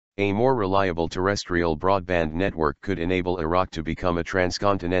A more reliable terrestrial broadband network could enable Iraq to become a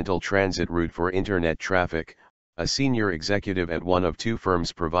transcontinental transit route for internet traffic, a senior executive at one of two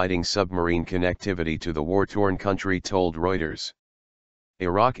firms providing submarine connectivity to the war-torn country told Reuters.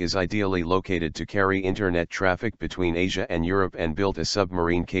 Iraq is ideally located to carry internet traffic between Asia and Europe and built a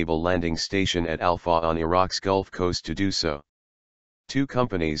submarine cable landing station at Al-Faw on Iraq's Gulf Coast to do so. Two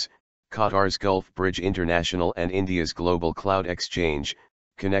companies, Qatar's Gulf Bridge International and India's global Cloud Xchange,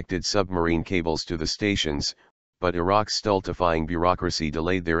 connected submarine cables to the stations, but Iraq's stultifying bureaucracy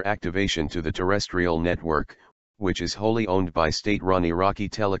delayed their activation to the terrestrial network, which is wholly owned by state-run Iraqi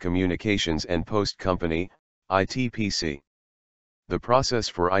Telecommunications and Post Company, ITPC. The process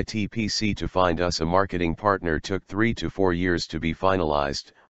for ITPC to find us a marketing partner took 3 to 4 years to be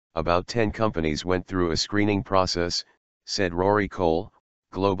finalized. About 10 companies went through a screening process, said Rory Cole,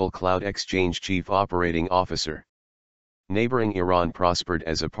 Global Cloud Xchange Chief Operating Officer. Neighboring Iran prospered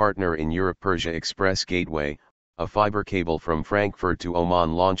as a partner in Europe-Persia Express Gateway, a fiber cable from Frankfurt to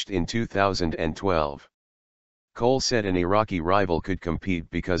Oman launched in 2012. Cole said an Iraqi rival could compete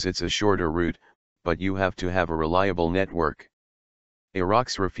because it's a shorter route, but you have to have a reliable network.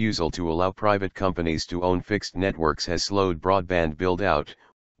 Iraq's refusal to allow private companies to own fixed networks has slowed broadband build-out,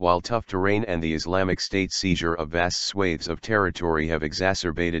 while tough terrain and the Islamic State's seizure of vast swathes of territory have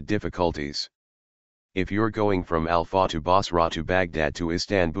exacerbated difficulties. If you're going from Al-Faw to Basra to Baghdad to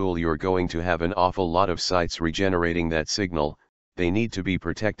Istanbul, you're going to have an awful lot of sites regenerating that signal. They need to be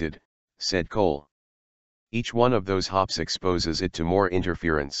protected, said Cole. Each one of those hops exposes it to more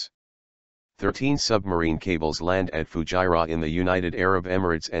interference. 13 submarine cables land at Fujairah in the United Arab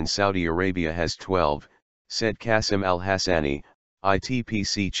Emirates and Saudi Arabia has 12, said Qasim Al-Hassani,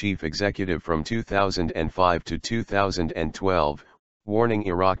 ITPC chief executive from 2005 to 2012, warning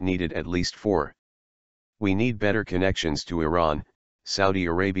Iraq needed at least 4. We need better connections to Iran, Saudi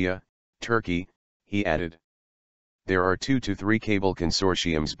Arabia, Turkey, he added. There are 2 to 3 cable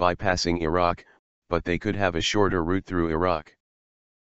consortiums bypassing Iraq, but they could have a shorter route through Iraq.